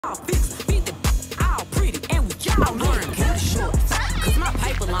all fixed, beat the all pretty, and we y'all learn. Cut it short, cause my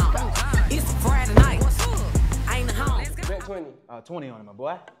paper long. It's Friday night. I ain't home. Bet 20. 20 on it, my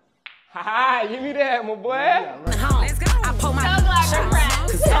boy. Ha, give me that, my boy. Let's go. I pull my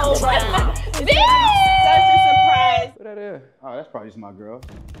Such a surprise. What that is? Oh, that's probably just my girl.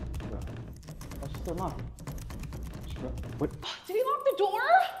 That's still mine. What? Did he lock the door?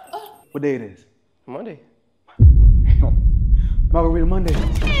 What day it is? Monday. Margarita Monday.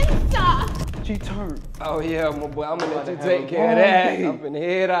 Stop. She turned. Oh yeah, my boy. I'm gonna let you take care of that. I'm finna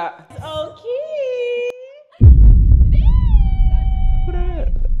head out. Okay. Who that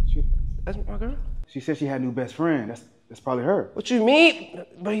is? That's my girl. She said she had a new best friend. That's probably her. What you mean?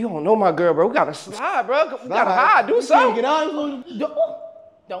 Bro, you don't know my girl, bro. We gotta slide, bro. We gotta hide. Do something. Get out.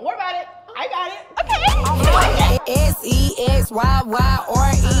 Don't worry about it. I got it. Okay. SEXYYRE.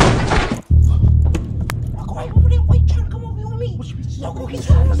 Wait, over there. Wait, trying to come over here with me. No, go get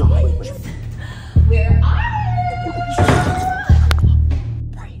trying to Where are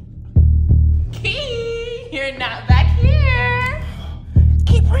you? Key, you're not back here.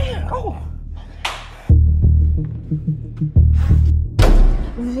 Keep praying. Go.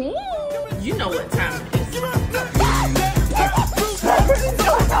 You know what time it is.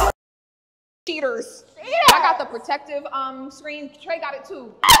 Cheaters. Yeah. I got the protective screen. Trey got it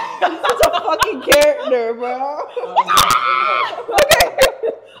too. That's a fucking character, bro. Okay.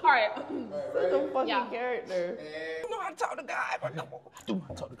 All right. That's a fucking character. You know how to talk to God, bro. Come on. Do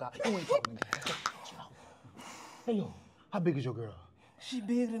not talk to God. You ain't talking to God. Hey, yo. How big is your girl? She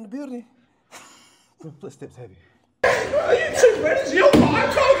big in the building. Footsteps heavy. Bro, you took credit to your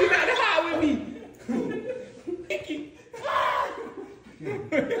podcast.